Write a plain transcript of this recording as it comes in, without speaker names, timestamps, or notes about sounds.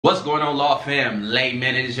What's going on, Law Fam? Late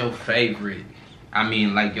man, it is your favorite. I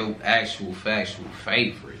mean, like your actual factual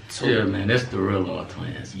favorite too. Yeah, man, that's the real Law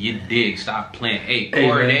Twins. You dig? Stop playing. Hey,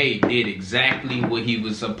 Cordae did exactly what he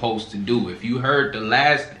was supposed to do. If you heard the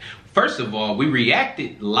last, first of all, we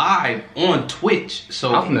reacted live on Twitch.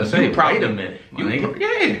 So I'm gonna say, wait a minute, my nigga.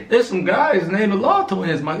 Yeah, there's some guys named the Law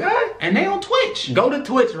Twins, my guy, and they on Twitch. Go to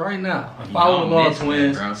Twitch right now. Follow the Law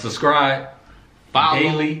Twins. Subscribe. Follow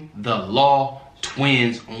daily the Law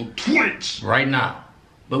Twins on Twitch right now.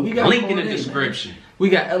 But we got link in the description. Man. We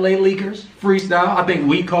got LA Leakers freestyle. I think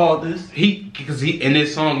we called this. Because in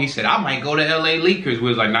this song he said, I might go to LA Leakers. We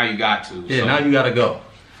was like, now you got to. Yeah, so now you gotta go.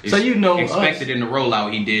 So you know, expected in the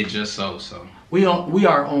rollout, he did just so. We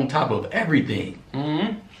are on top of everything.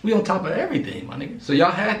 Mm-hmm. We on top of everything, my nigga. So y'all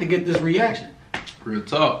had to get this reaction. Real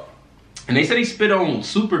talk. And they said he spit on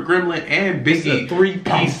Super Gremlin and Biggie. It's a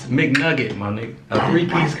three-piece McNugget, my nigga. A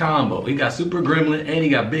three-piece combo. He got Super Gremlin and he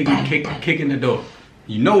got Biggie kicking the door.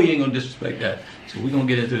 You know he ain't gonna disrespect that. So we gonna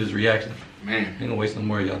get into this reaction. Man, ain't gonna waste no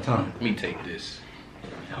more of y'all time. Let me take this.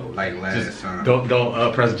 Like last time.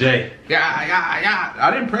 Don't press J. Yeah.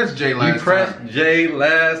 I didn't press J last time. You pressed J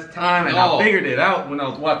last time, and I figured it out when I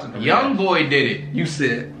was watching the Young Boy did it. You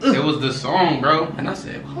said it was the song, bro. And I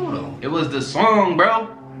said, hold on. It was the song,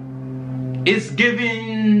 bro. It's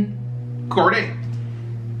giving Cordae.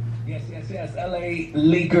 Yes, LA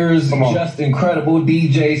Leakers, just incredible.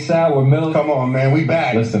 DJ Sour Milk. Come on, man, we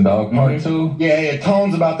back. Listen, dog, part two. Yeah,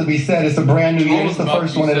 Tone's about to be set. It's a brand new year. It's the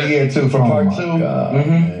first one of the year, too, for part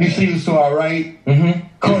two. You see who's to our right.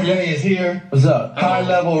 Cordae is here. What's up? High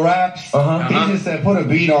level raps. He just said, put a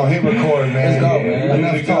beat on, hit record, man. Let's go, man.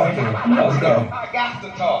 Enough talking. Let's go. I got to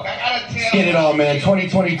talk. I gotta tell. Let's get it on, man.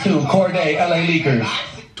 2022, Cordae, LA Leakers.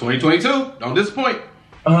 2022, don't disappoint.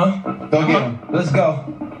 Go get him. Let's go.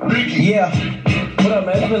 Yeah. What up,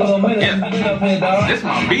 man? It's been a little minute since you've been up here, dog. This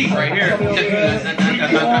my beat right here.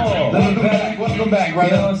 Welcome back, brother.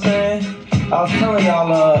 You know what I'm saying? I was telling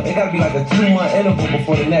y'all, it gotta be like a 2-month interval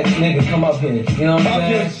before the next nigga come up here. You know what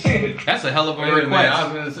I'm saying? That's a hell of a request. Man, I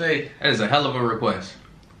was gonna say that is a hell of a request.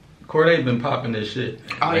 Cordae been popping this shit.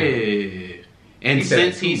 Oh yeah. And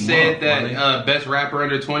since he said that best rapper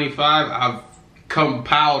under 25, I've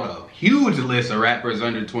compiled a huge list of rappers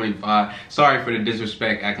under 25. Sorry for the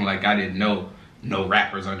disrespect, acting like I didn't know no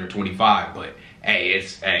rappers under 25, but hey,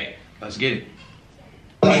 let's get it.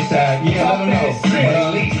 Like that, yeah, I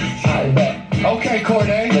don't know. Okay,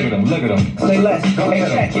 Cordae. Look at him. Say less.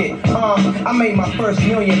 Hey, check it. I made my first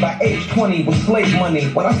million by age 20 with slave money.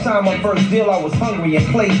 When I signed my first deal, I was hungry and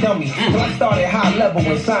played dummy. So I started high level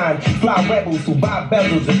and signed fly rebels who buy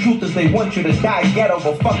bezels. The truth is they want you to die ghetto,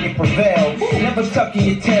 but fucking prevail. Never tuck in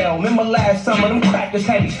your tail. Remember last summer, them crackers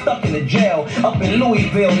had me stuck in the jail. Up in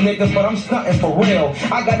Louisville, niggas, but I'm stunting for real.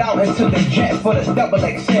 I got out into the jet for this double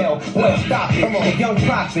XL. Well, stop it. The young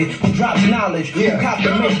prophet who drops knowledge. Who copped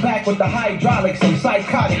the mix back with the hydraulics. Some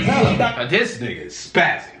psychotic. This nigga is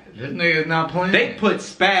spazzing. This nigga is not playing. They put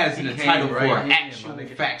spaz in the title for an actual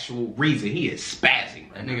factual reason. He is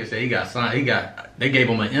spazzing. That nigga said he got signed. They gave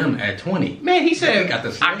him an M at 20. Man, he said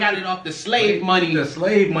I got it off the slave money. The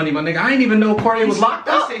slave money, my nigga. I ain't even know Cordae was locked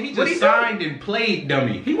up. He said he just signed and played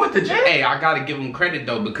dummy. He went to jail. Hey, I gotta give him credit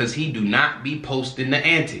though because he do not be posting the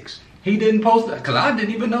antics. He didn't post that because I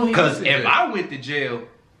didn't even know he. Because if I went to jail,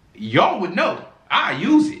 y'all would know. I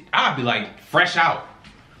use it. I'd be like fresh out.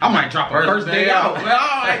 I might drop a first day out. Well,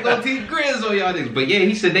 I ain't gonna teach Grizz on y'all niggas. But yeah,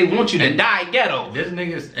 he said they want you to die ghetto. This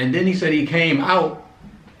niggas, and then he said he came out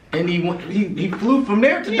and he flew from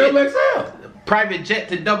there to Double XL. Private jet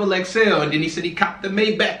to Double XL, and then he said he copped the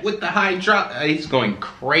Maybach with the hydraulic. He's going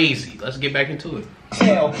crazy. Let's get back into it.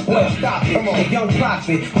 Well, stop it. The young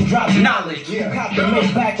prophet who drops knowledge. Who copped the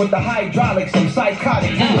mix back with the hydraulics. Some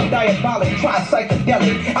psychotic, diabolic, try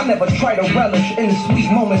psychedelic. I never try to relish in the sweet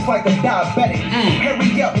moments like a diabetic.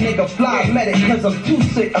 Hurry up, nigga, fly medic, cause I'm too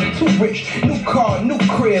sick, I'm too rich. New car, new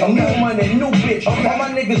crib, new money, new bitch. All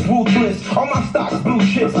my niggas ruthless, all my stocks blue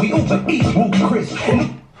chips. We Uber Eats, Woo Chris.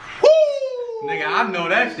 Nigga, I know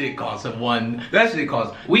that shit costs one. That shit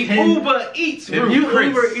costs. We Uber Eats. If you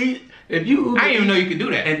Uber Eat, if you Uber I didn't even know you could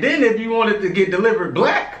do that. And then if you wanted to get delivered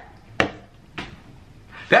black,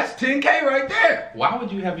 that's 10K right there. Why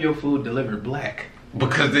would you have your food delivered black?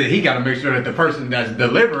 Because he got to make sure that the person that's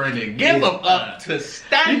delivering it give them up to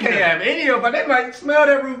standard. You can't have any of them, but they might smell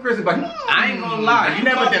that Ruth Chris. Like, I ain't gonna lie. You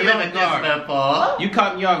never delivered this before. You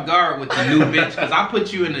caught me off guard with the new bitch because I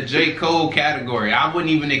put you in the J. Cole category. I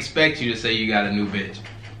wouldn't even expect you to say you got a new bitch.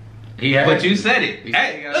 But you said it.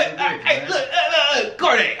 Hey, look,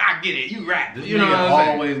 Cordae, I get it. You rap. You know what I'm saying?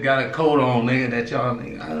 Always got a coat on, nigga. That y'all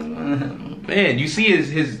nigga. Man, you see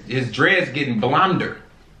his dreads getting blonder.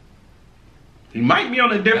 He might be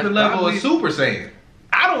on a different level of Super Saiyan.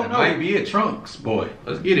 I don't know. Might be a Trunks, boy.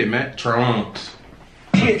 Let's get it, man. Trunks.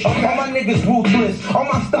 Bitch, all my niggas ruthless, all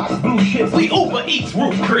my stocks blue chips. We Uber Eats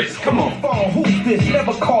Ruth Chris, come on. Phone, who's this?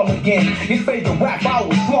 Never call again. Your favorite rap, I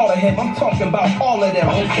will slaughter him. I'm talking about all of them.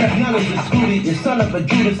 None is excluded. Your son of a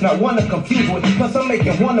Judas, not one to confuse with. Plus I'm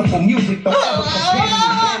making wonderful music. Don't ever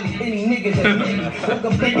compare me with any niggas that niggas. Look,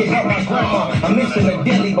 I'm thinking about my grandma. I'm missing a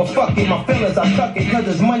daily, but fuck it. My feelings, I tuck it. Cause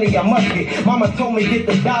it's money, I must get. Mama told me get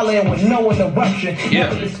the dollar and with no interruption.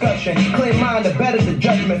 Never discussion. Clear mind, the better the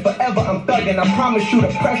judgment. Forever I'm thugging. I promise you the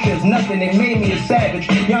pressure is nothing. It made me a savage.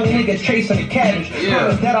 Young nigga chasing the cabbage.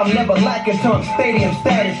 Promise that I'm never lacking till I'm stadium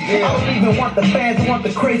status. I don't even want the fans, I want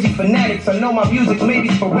the crazy fanatics. I know my music may be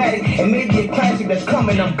sporadic and maybe a classic that's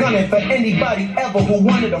coming. I'm gunning for anybody ever who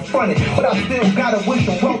wanted to front it. But I still gotta wish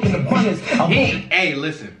them wealth and abundance. Hey,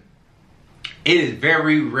 listen. It is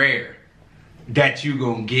very rare that you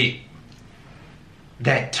gonna get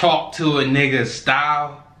that talk to a nigga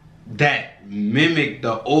style that mimic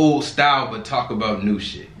the old style but talk about new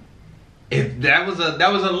shit. If that was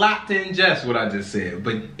a lot to ingest what I just said,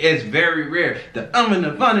 but it's very rare. The and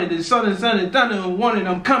the fun and the sun and thunder and wanted,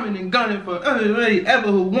 I'm coming and gunning for anybody ever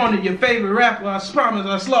who wanted your favorite rapper. I promise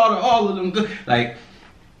I slaughter all of them. Like,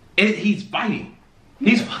 he's fighting.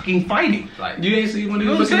 He's fucking fighting. Like, you ain't see when he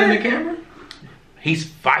was looking in the camera? He's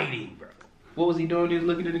fighting, bro. What was he doing? He was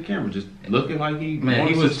looking in the camera, just looking like he. Man,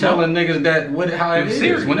 he was telling niggas that how it is.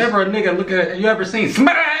 Serious. Whenever a nigga look at, you ever seen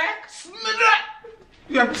smack?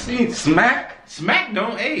 You ever seen smack? Smack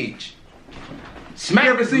don't age. Smack,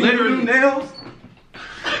 you ever seen literally nails?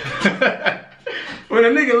 When a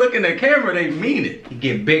nigga look in the camera, they mean it. He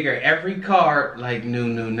get bigger every card like new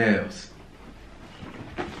nails.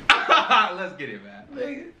 Let's get it,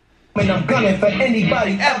 man. And I'm gunning for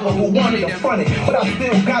anybody ever who wanted to front it. But I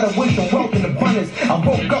still gotta wish them wealth and abundance. I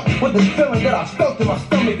woke up with this feeling that I felt in my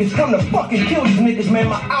stomach. It's come to fucking kill these niggas, man.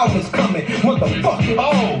 My album's coming. Motherfucker.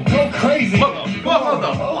 Oh, go crazy.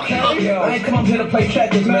 Okay. I ain't come up here to play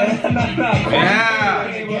checkers, man.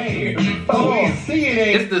 Oh, see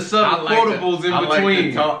it. It's the subtle quotables in between.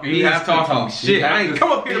 He's talking shit. I ain't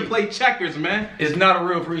come up here to play checkers, man. It's not a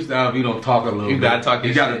real freestyle if you don't talk a little bit. You gotta talk.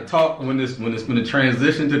 You gotta talk when it's gonna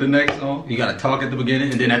transition to the next song. You gotta talk at the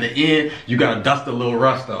beginning, and then at the end, you gotta dust a little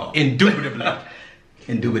rust off. Indubitably.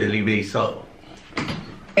 Indubitably so.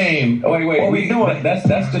 Aim. Wait. What we doing? That's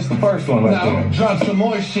just the first one right there. Drop some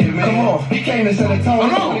more shit, man. Come on. He came to set a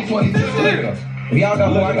tone in 2022. Y'all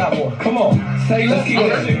got more, I got more. Come on. Let's keep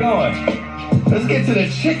that shit going. Let's get to the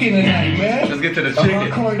chicken tonight, man. Let's get to the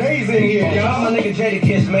chicken. Cordae's in here, y'all. My nigga Jada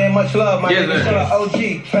Kiss, man. Much love, my nigga. Shout out OG.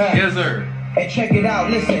 Yes, sir. Hey, check it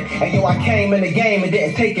out, listen. Hey, yo, I came in the game and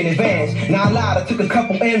didn't take an advance. Now I lied, I took a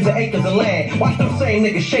couple M's and acres of land. Watch them same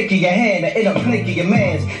niggas shaking your hand and end up flaking your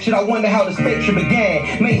mans. Should I wonder how this picture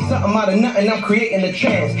began? Made something out of nothing, I'm creating a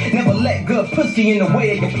chance. Never let good pussy in the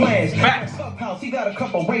way of your plans. Facts. He got a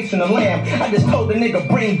couple racing the lamb. I just told the nigga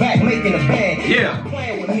bring back making a band. Yeah.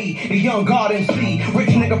 Playing with me, the young God MC. Rich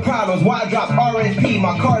nigga problems, why I drop RSP?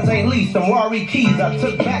 My cars ain't leased, them Rari keys I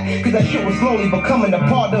took back. Cause that shit was slowly becoming a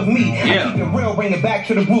part of me. Yeah. I keep it real, bring it back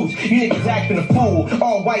to the roots. You niggas acting a fool.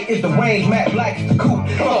 All white is the range, matte black is the coupe.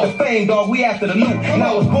 Fuck the fame, dog, we after the loot. And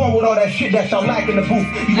I was born with all that shit that y'all lack in the booth.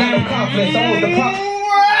 You got no confidence, I was the pop.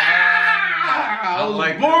 I was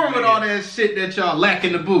like born with all that shit that y'all lack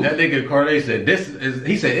in the booth. That nigga Cordae said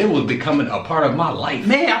he said it was becoming a part of my life.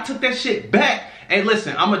 Man, I took that shit back. Hey,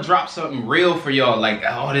 listen, I'm gonna drop something real for y'all. Like,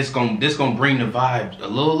 oh, this gonna bring the vibe a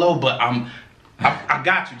little low, but I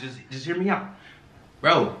got you. Just hear me out,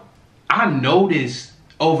 bro. I noticed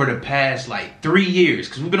over the past like 3 years,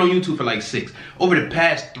 because we've been on YouTube for like 6. Over the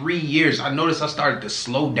past 3 years, I noticed I started to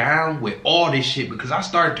slow down with all this shit because I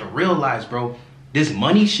started to realize, bro, this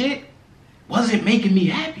money shit wasn't making me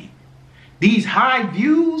happy. These high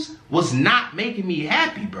views was not making me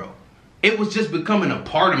happy, bro. It was just becoming a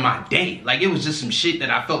part of my day. Like, it was just some shit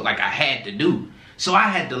that I felt like I had to do. So I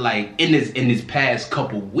had to, like, in this past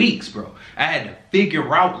couple weeks, bro, I had to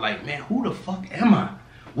figure out, like, man, who the fuck am I?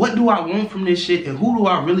 What do I want from this shit, and who do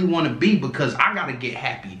I really want to be? Because I gotta get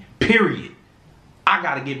happy, period. I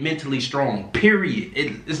gotta get mentally strong, period.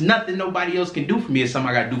 It's nothing nobody else can do for me. It's something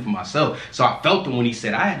I gotta do for myself. So I felt him when he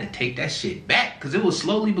said I had to take that shit back, because it was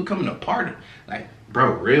slowly becoming a part of, like,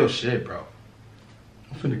 bro, real shit, bro.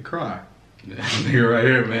 I'm finna cry. You're right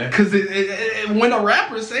here, man. Because when a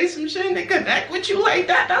rapper say some shit, they connect with you like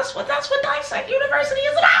that. That's what Dissect University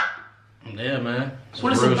is about. Yeah, man. That's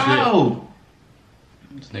what it's about. Shit.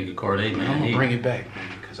 This nigga Cordae, man. I'm gonna bring it back,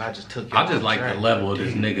 man, because I just took it. I just like the level of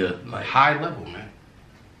this nigga, like high level, man.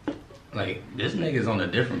 Like, this nigga's on a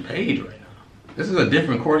different page right now. This is a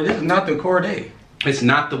different Cordae. This is not the Cordae. It's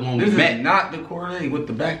not the one we This met. is not the Cordae with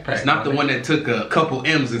the backpack. It's not the one that took a couple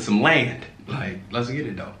M's and some land. Like, let's get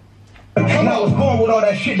it though. And I was born with all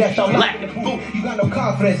that shit that y'all lack. You got no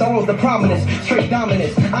confidence, I rose to prominence, straight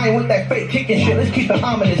dominance. I ain't with that fake kicking shit, let's keep it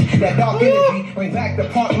ominous. That dark energy, bring back the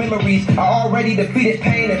park memories. I already defeated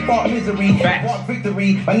pain and fought misery. Bought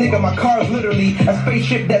victory, my nigga, my car's literally a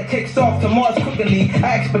spaceship that takes off to Mars quickly.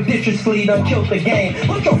 I expeditiously done killed the game.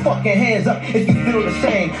 Put your fucking hands up if you feel the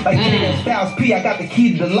same. Like Jada and Styles P, I got the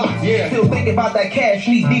key to the lock. Still thinking about that cash,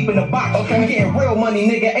 knee deep in the box. I'm getting real money,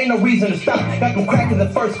 nigga, ain't no reason to stop. Got them cracking the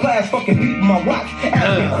first class, fucking beating my watch.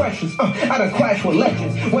 Asking questions, I done clashed with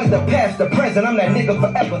legends. Whether past the present, I'm that nigga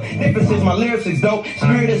forever. Difference is my lyrics is dope,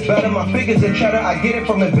 spirit is better, my figures are cheddar. I get it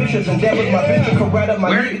from ambitious endeavors, my venture Coretta, my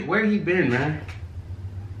where he been, man?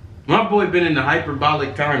 My boy been in the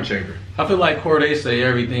hyperbolic time chamber. I feel like Cordae say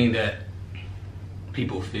everything that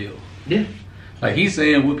people feel. Yeah. Like he's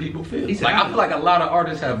saying what people feel. Like I feel like a lot of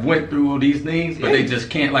artists have went through all these things, but they just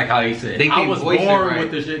can't, like how he said. I was born with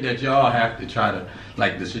the shit that y'all have to try to,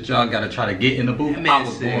 like the shit y'all gotta try to get in the booth. I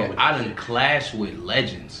was born with I done clashed with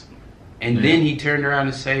legends. And then he turned around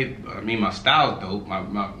and say, I mean, my style's dope.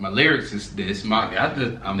 My lyrics is this. I got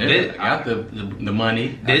the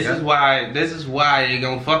money. This is why they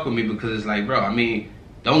gonna fuck with me, because it's like, bro, I mean,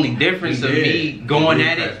 the only difference of me going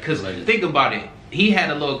at it, because think about it. He had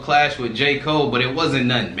a little clash with J. Cole, but it wasn't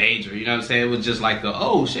nothing major. You know what I'm saying? It was just like the,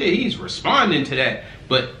 oh shit, he's responding to that.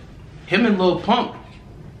 But him and Lil Pump,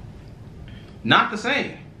 not the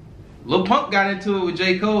same. Lil Pump got into it with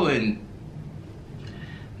J. Cole and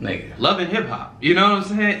loving hip hop. You know what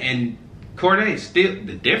I'm saying? And Cordae still,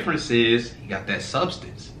 the difference is he got that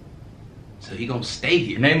substance. So he gonna stay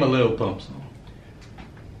here. Name a Lil Pump song.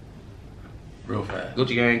 Real fast.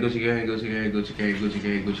 Gucci gang, Gucci gang, Gucci gang, Gucci gang, Gucci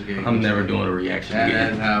gang, Gucci gang. I'm never doing a reaction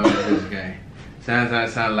again. That's how it is, gang. Sounds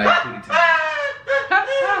like Tootie Time.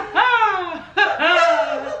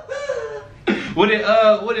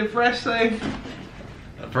 What did Fresh say?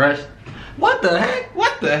 Fresh? What the heck?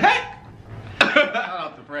 What the heck? Shout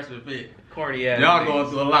out to Fresh and Fit. Cordy, y'all going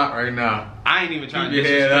through a lot right now. I ain't even trying to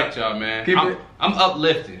disrespect y'all, man. I'm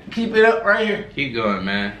uplifting. Keep it up right here. Keep going,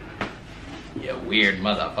 man. Yeah, weird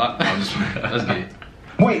motherfucker. Let's get it.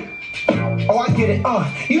 Wait. Oh, I get it,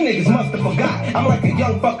 you niggas must have forgot. I'm like a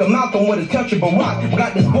young fucker Malcolm with a touch of Barack.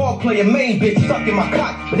 Got this ball player main bitch stuck in my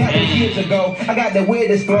cock. But that was years ago. I got the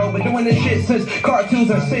weirdest flow. Been doing this shit since cartoons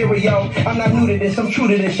and cereal. I'm not new to this, I'm true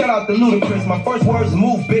to this. Shout out to Ludacris. My first words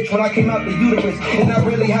move, bitch, when I came out the uterus. It's not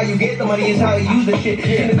really how you get the money, it's how you use the shit.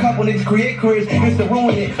 Seen a couple niggas create careers, it's to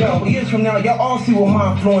ruin it. A couple years from now, y'all all see what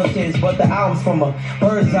my influence is. But the album's from a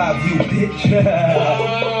bird's eye view,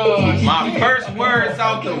 bitch. My first words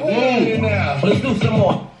out the womb. Let's do some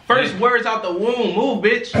more. First words out the womb. Move,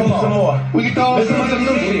 bitch. Come on. Some more. We can throw some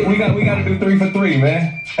new shit. We gotta do 3 for 3,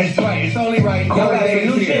 man. It's right. It's only right. Y'all got some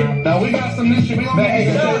new shit? Now we got some new shit. We gonna make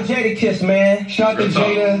it. Shout out Jada Kiss, man. Shout out to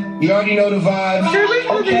Jada. You already know the vibes.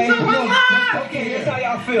 Okay, that's how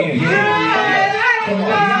y'all feel.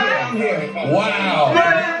 I'm here. Wow.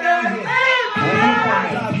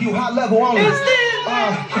 You high level only.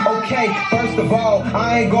 Okay, first of all,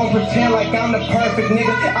 I ain't gonna pretend like I'm the perfect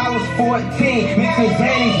nigga. I was 14, mixing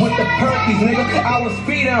Zannies with the perkies, nigga. I was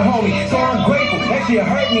feeding homie, so I'm grateful. That shit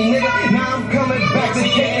hurt me, nigga. Now I'm coming back to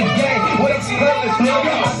take the game. What's purpose,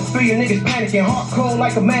 nigga? I just feel your niggas panicking, heart cold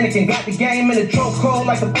like a mannequin. Got the game in the choke cold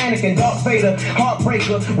like a Anakin. Darth Vader,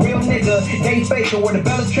 heartbreaker, real nigga. They faker, with a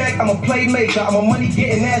Belichick, I'm a playmaker. I'm a money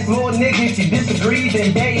getting ass little nigga. If you disagree,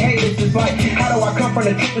 then they hate it. It's like, how do I come from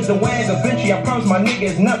the trip with the wagon? Eventually, I promise my nigga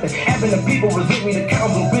is nothing. Having the people resent me, the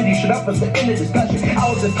count blue Benji. Shut up, it's the end of discussion. I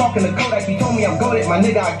was just talking to Kodak, he told me I'm goated. My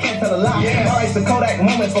nigga, I can't tell a lie. Alright, it's the Kodak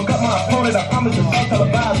moment. Fuck up my opponent, I promise to tell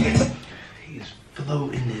the vibes. He's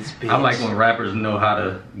floating this bitch. I like when rappers know how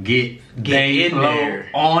to get in there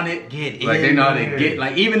on it. Get like in they know how there. to get,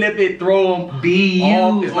 like even if it throw them be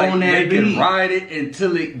off, it's like on that they beat. can ride it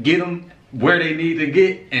until it get them where they need to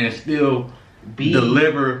get and still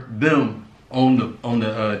deliver them on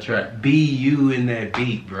the track. Be you in that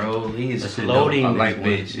beat, bro. He is floating. I like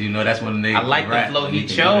this bitch. You know, that's when they. I like the flow he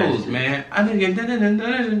chose, man. How do I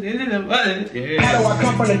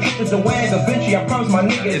come from the trip with the wagon? Eventually, I promise my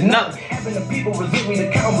nigga is nothing. Rapping the people resist me,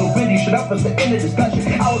 the count will bend you. Shut up, it's the end of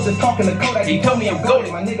discussion. I was just talking to Kodak. He told me I'm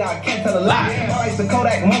goated. My nigga, I can't tell a lie. Alright, so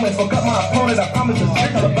Kodak moment. Fuck up my opponent. I promise to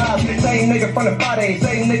televise. Same nigga from the Friday.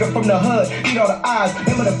 Same nigga from the hood. Eat all the eyes.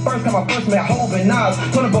 Remember the first time I first met Hov and Nas.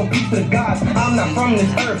 Turn about peace to the gods. I'm not from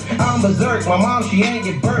this earth. I'm berserk. My mom, she ain't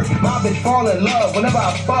get birth. My bitch fall in love whenever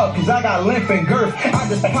I fuck. Cause I got length and girth. I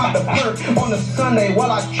just pop the perk on a Sunday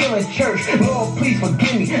while I chill in church. Lord, please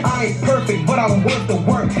forgive me. I ain't perfect, but I'm worth the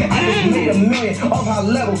work. I just made $1 million off high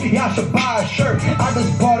level. Y'all should buy a shirt. I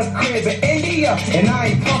just bought a crib in India and I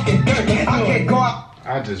ain't talking dirt. I can't go out.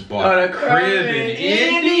 I just bought a crib in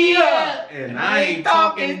India and I ain't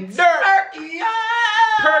talking dirt.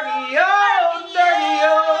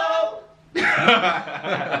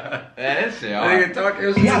 That shit hard. Nigga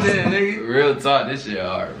talking shit, nigga. Real talk, this shit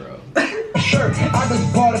hard, bro. Shirt. I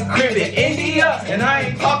just bought a crib in India and I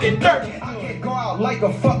ain't talking dirt. I can't go out like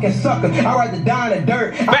a fucking sucker. I'd rather die in the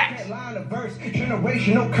dirt. I can't lie in a verse.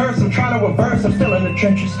 Generational curse. I'm trying to reverse. I'm still in the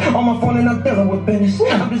trenches. On my phone and I'm dealing with business.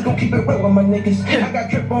 I'm just gonna keep it real with my niggas. I got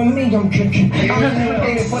drip on me. I'm drenching. I'm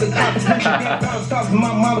intimidated for the competition. Damn, I'm talking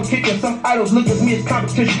my mama kitchen. Some idols look at me as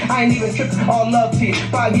competition. I ain't even tripping. All love to you.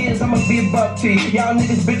 5 years I'ma be above to you. Y'all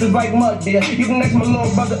niggas bitches like mud there. You can next my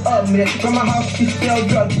little brother up there. From my house she sell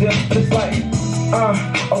drugs there. But it's like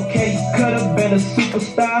okay, you could have been a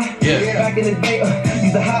superstar. Yeah. Back in the day,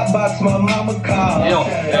 used to hot box my mama car.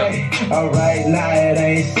 Hey, alright, now it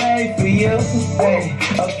ain't safe for you. Hey,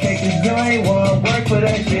 okay, cause you ain't wanna work for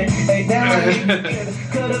that shit. Hey, now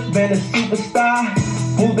could have been a superstar.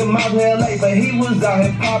 Moved him out to LA, but he was out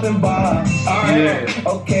here popping bars. Alright,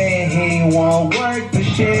 okay, he ain't wanna work for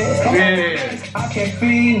shit. Yeah. I can't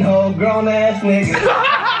feed no grown ass nigga.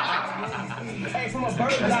 From a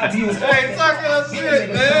bird's eye view. Hey, talk your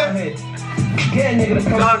shit, man. Yeah, nigga,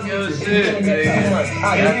 Talk your shit,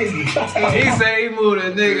 nigga. He say he moved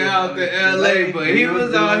a nigga out to LA, but he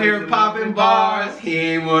was out here popping bars. He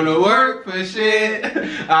ain't wanna work for shit.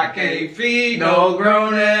 I can't feed no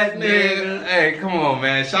grown ass nigga. Hey, come on,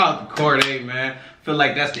 man. Shout out to Cordae, man. Feel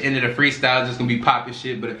like that's the end of the freestyle. Just gonna be popping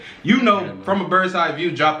shit, but you know, from a bird's eye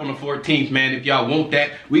view, drop on the 14th, man. If y'all want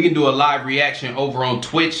that, we can do a live reaction over on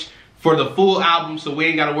Twitch for the full album, so we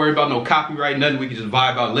ain't gotta worry about no copyright, nothing. We can just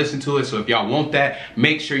vibe out, listen to it. So if y'all want that,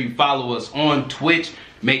 make sure you follow us on Twitch.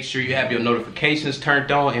 Make sure you have your notifications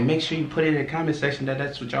turned on, and make sure you put it in the comment section that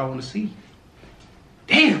that's what y'all want to see.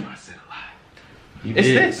 Damn, I said a lot. It's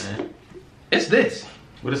this. Man. It's this.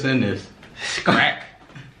 What is in this? Crack.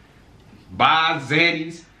 Buy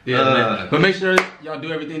Zannies. Yeah, man. But make sure y'all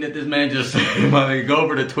do everything that this man just said, my nigga. Go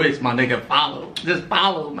over to Twitch, my nigga. Follow. Just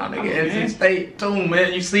follow, my nigga. And stay tuned,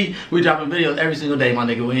 man. You see, we dropping videos every single day, my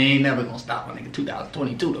nigga. We ain't never gonna stop, my nigga.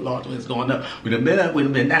 2022, the launch is going up. We done been up, we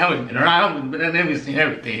done been down, we done been around, we done been in, we seen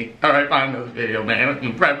everything. Alright, find this video, man.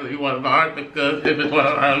 Preferably one of ours, because if it's one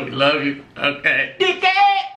of ours, we love you. Okay. Dickhead!